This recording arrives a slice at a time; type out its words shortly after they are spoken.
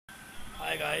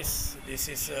Hi guys, this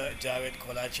is Javed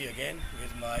KOLACHI again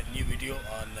with my new video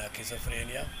on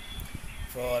schizophrenia.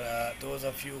 For those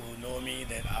of you who know me,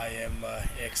 that I am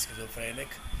ex-schizophrenic.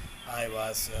 I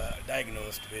was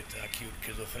diagnosed with acute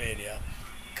schizophrenia,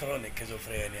 chronic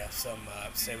schizophrenia some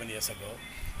 7 years ago,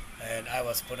 and I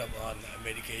was put up on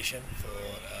medication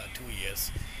for 2 years,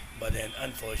 but then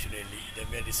unfortunately the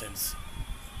medicines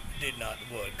did not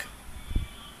work.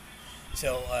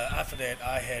 So after that,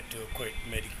 I had to quit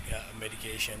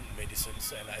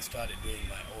medicines, and I started doing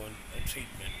my own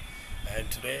treatment.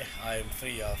 And today, I am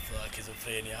free of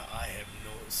schizophrenia. I have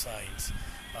no signs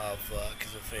of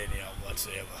schizophrenia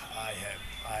whatsoever. I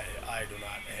do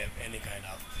not have any kind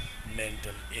of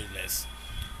mental illness.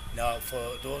 Now,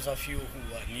 for those of you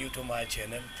who are new to my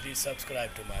channel, please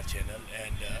subscribe to my channel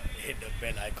and hit the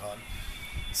bell icon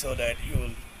so that you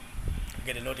will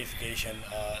get a notification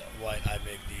while I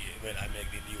make the when I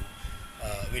make the new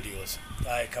videos.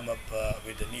 I come up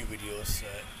with the new videos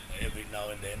every now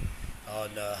and then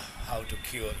on how to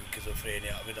cure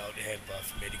schizophrenia without the help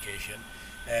of medication,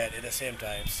 and at the same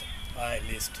time I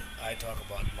talk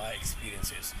about my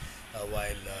experiences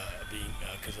while being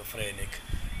schizophrenic.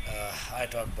 I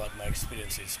talk about my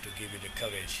experiences to give you the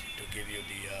courage, to give you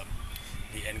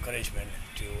the encouragement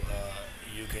to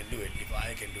you can do it. If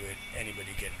I can do it,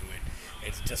 anybody can do it.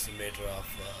 It's just a matter of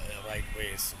right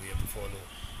ways we have to follow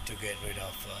to get rid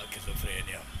of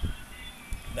schizophrenia.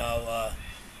 Now,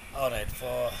 all right,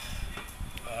 for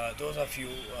those of you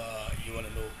you want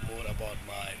to know more about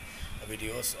my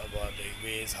videos about the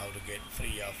ways how to get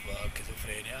free of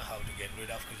schizophrenia, how to get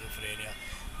rid of schizophrenia,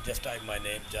 just type my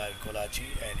name Javed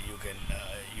KOLACHI and you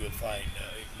will find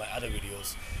my other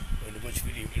videos. In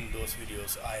those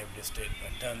videos I have listed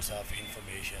tons of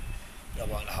information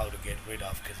about how to get rid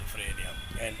of schizophrenia,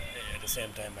 and at the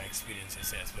same time my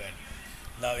experiences as well.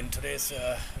 Now in today's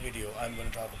video I'm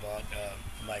going to talk about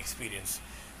my experience,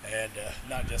 and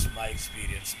not just my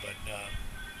experience, but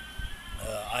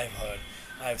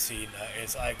I've seen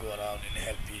as I go around and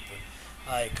help people,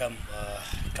 I come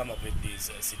up with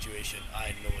these situations.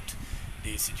 I note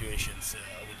these situations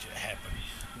which happen.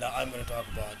 Now I'm going to talk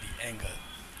about the anger.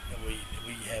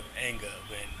 We have anger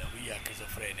when we are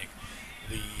schizophrenic.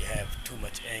 We have too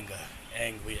much anger.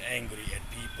 We are angry at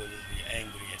people. We are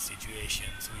angry at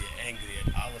situations. We are angry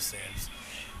at ourselves.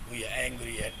 We are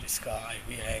angry at the sky.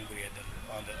 We are angry at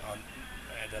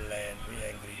the land. We are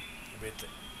angry with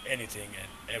anything and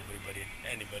everybody,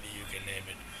 anybody you can name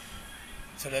it.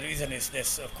 So the reason is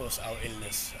this, of course, our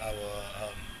illness,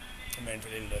 our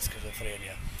mental illness,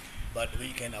 schizophrenia. But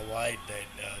we can avoid that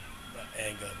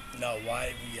anger. Now,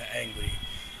 why we are angry?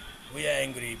 We are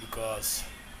angry because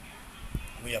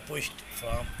we are pushed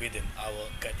from within our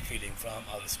gut feeling, from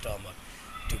our stomach,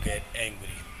 to get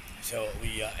angry. So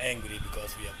we are angry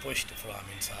because we are pushed from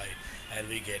inside, and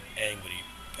we get angry.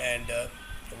 And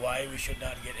why we should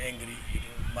not get angry?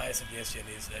 My suggestion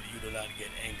is that you do not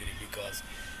get angry, because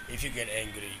if you get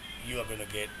angry, you are going to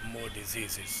get more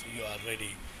diseases. You are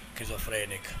already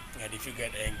schizophrenic, and if you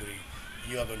get angry,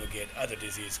 you are going to get other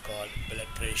disease called blood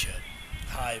pressure,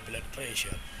 high blood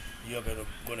pressure. You are going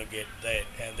to get that,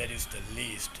 and that is the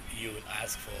least you will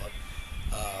ask for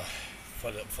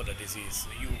the disease.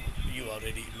 You are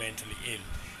already mentally ill,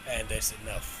 and that's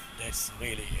enough. That's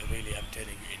really I'm telling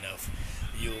you, enough.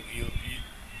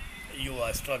 You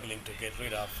are struggling to get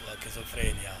rid of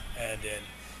schizophrenia, and then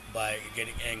by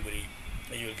getting angry,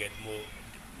 you will get more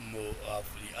of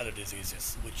the other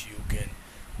diseases, which you can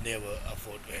never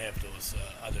afford to have those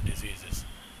other diseases.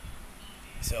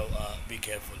 So be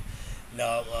careful.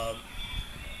 Now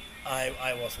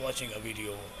I was watching a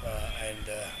video, and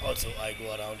also I go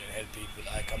around and help people.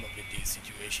 I come up with these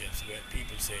situations where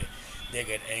people say they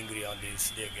get angry on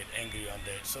this, they get angry on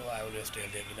that. So I always tell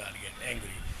them do not get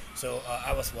angry. So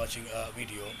I was watching a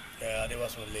video. There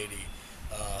was one lady.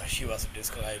 She was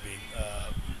describing,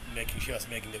 she was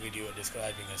making the video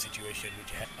describing a situation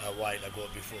which happened a while ago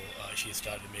before she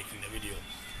started making the video.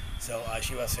 So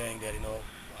she was saying that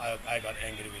I got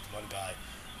angry with one guy,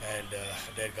 and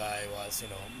that guy was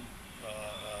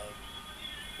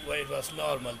well, it was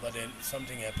normal, but then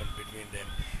something happened between them,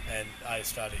 and I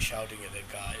started shouting at that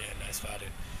guy, and I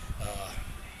started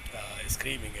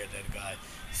screaming at that guy.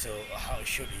 So how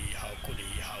should he? How could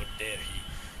he? How dare he?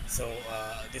 So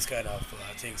this kind of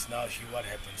things. Now what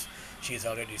happens? She's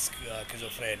already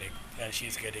schizophrenic, and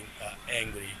she's getting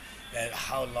angry. And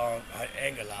how long her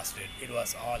anger lasted? It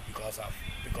was all because of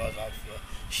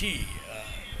she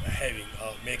having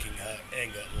making her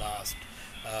anger last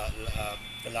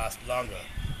longer,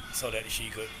 so that she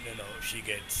could she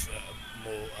gets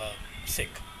more sick.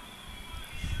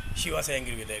 She was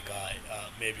angry with that guy,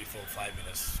 maybe for 5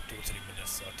 minutes, 2, 3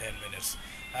 minutes, or 10 minutes.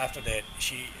 After that,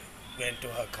 she went to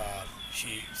her car.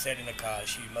 She sat in the car.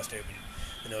 She must have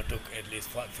been, took at least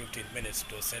 15 minutes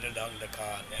to settle down in the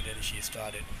car, and then she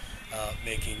started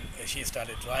making. She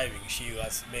started driving. She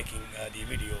was making the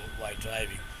video while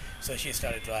driving. So she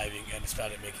started driving and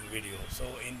started making video. So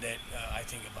in that, I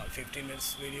think about 15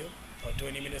 minutes video or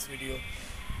 20 minutes video,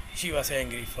 she was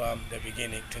angry from the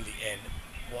beginning till the end.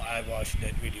 Well, I watched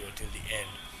that video till the end.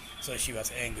 So she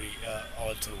was angry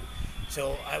all through.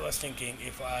 So I was thinking,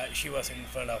 if she was in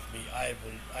front of me, I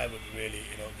would really,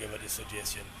 give her the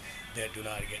suggestion that do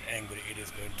not get angry. It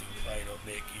is going to,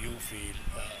 make you feel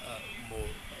more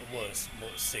worse,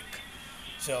 more sick.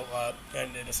 So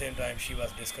and at the same time, she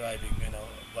was describing,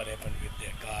 what happened with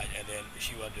that guy, and then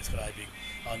she was describing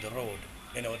on the road.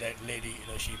 That lady,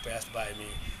 she passed by me,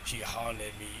 she horned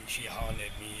at me,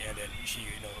 and then she,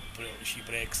 she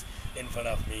breaks in front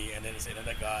of me, and then there's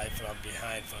another guy from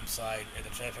behind, from side at the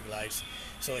traffic lights.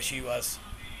 So she was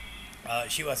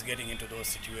getting into those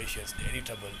situations, the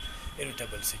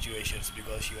irritable situations,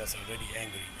 because she was already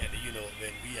angry, and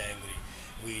when we are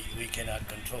angry, we cannot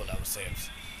control ourselves.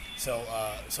 So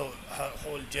her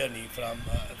whole journey from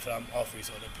office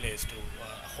or the place to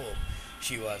home,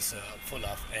 she was full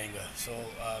of anger. So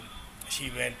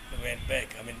she went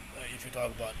back. I mean, if you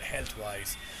talk about health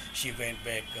wise, she went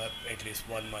back at least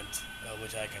 1 month,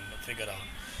 which I can figure out.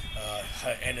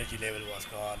 Her energy level was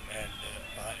gone, and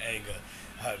her anger,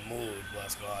 her mood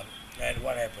was gone. And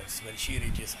what happens when she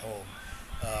reaches home?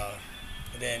 Uh,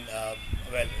 then,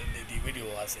 well, the video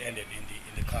was ended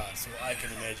in the car. So I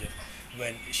can imagine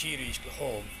when she reached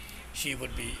home, she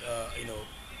would be,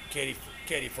 carry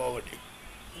carry forward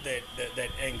that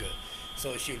anger.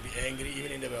 So she'll be angry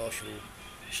even in the washroom.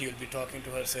 She'll be talking to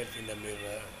herself in the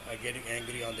mirror, getting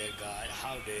angry on that guy.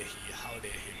 How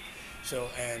dare him? So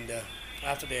and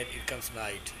after that, it comes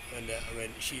night, and when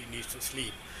she needs to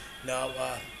sleep. Now,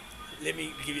 let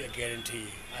me give you a guarantee.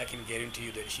 I can guarantee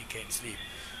you that she can't sleep.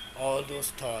 All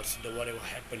those thoughts, the whatever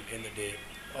happened in the day,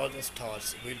 all those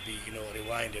thoughts will be,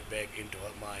 rewinded back into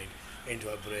her mind, into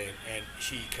her brain, and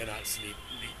she cannot sleep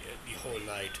the whole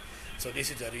night. So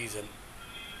this is the reason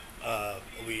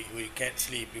we can't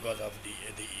sleep, because of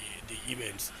the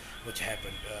events which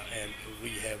happened, and we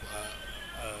have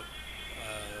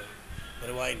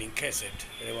rewinding cassette,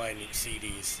 rewinding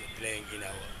CDs playing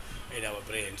in our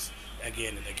brains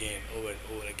again and again, over and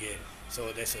over again.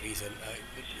 So that's the reason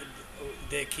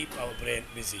they keep our brain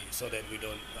busy, so that we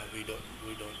don't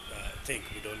think,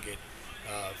 we don't get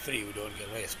free, we don't get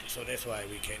rest. So that's why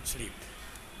we can't sleep.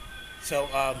 So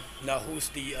now, who's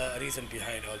the reason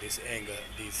behind all this anger,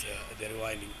 the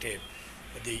rewinding tape,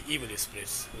 the evil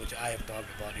spirits, which I have talked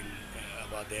about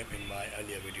them in my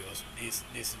earlier videos. This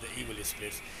is the evil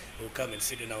spirits who come and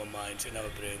sit in our minds, in our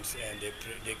brains, and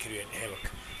they create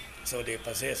havoc. So they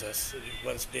possess us.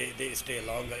 Once they stay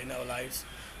longer in our lives,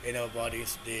 in our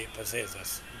bodies, they possess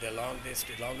us.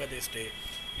 Longer they stay,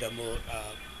 the more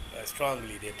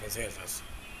strongly they possess us.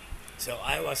 So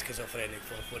I was schizophrenic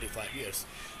for 45 years,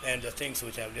 and the things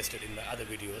which I've listed in my other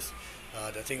videos,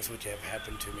 the things which have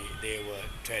happened to me, they were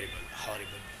terrible,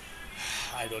 horrible.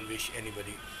 I don't wish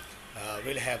anybody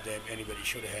will have them. Anybody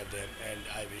should have them, and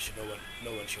I wish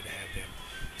no one should have them.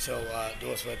 So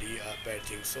those were the bad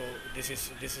things. So this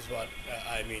is what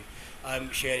I mean.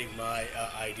 I'm sharing my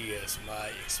ideas,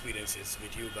 my experiences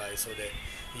with you guys, so that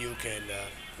you can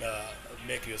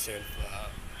make yourself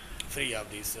free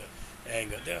of these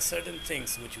anger. There are certain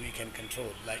things which we can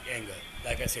control, like anger.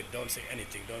 Like I said, don't say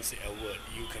anything, don't say a word.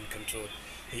 You can control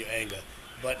your anger.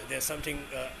 But there's something,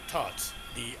 thoughts,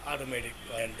 the automatic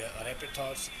and rapid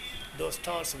thoughts. Those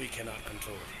thoughts we cannot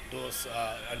control. Those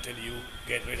until you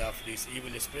get rid of these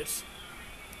evil spirits,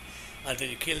 until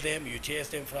you kill them, you chase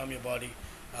them from your body.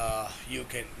 You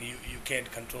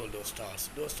can't control those thoughts.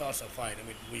 Those thoughts are fine. I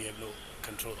mean, we have no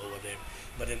control over them.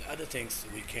 But then other things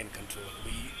we can control.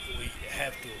 We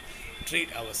have to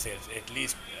treat ourselves at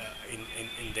least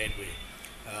in that way,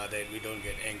 that we don't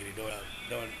get angry.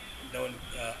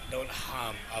 Don't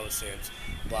harm ourselves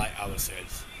by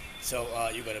ourselves. So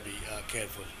you gotta be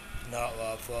careful. Now,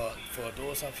 for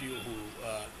those of you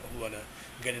who wanna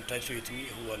get in touch with me,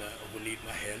 who need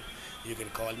my help, you can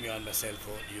call me on my cell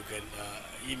phone. You can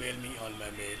email me on my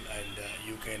mail, and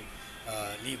you can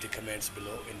leave the comments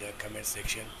below in the comment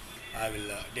section. I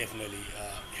will definitely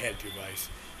help you guys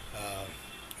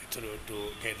to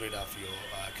get rid of your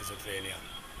schizophrenia.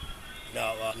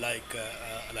 Now,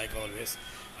 like always,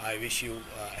 I wish you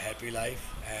a happy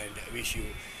life, and wish you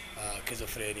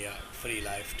schizophrenia free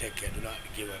life. Take care. Do not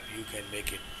give up. You can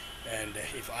make it. And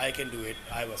if I can do it,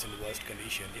 I was in the worst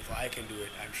condition. If I can do it,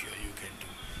 I'm sure you can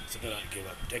too. So do not give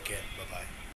up. Take care. Bye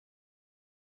bye.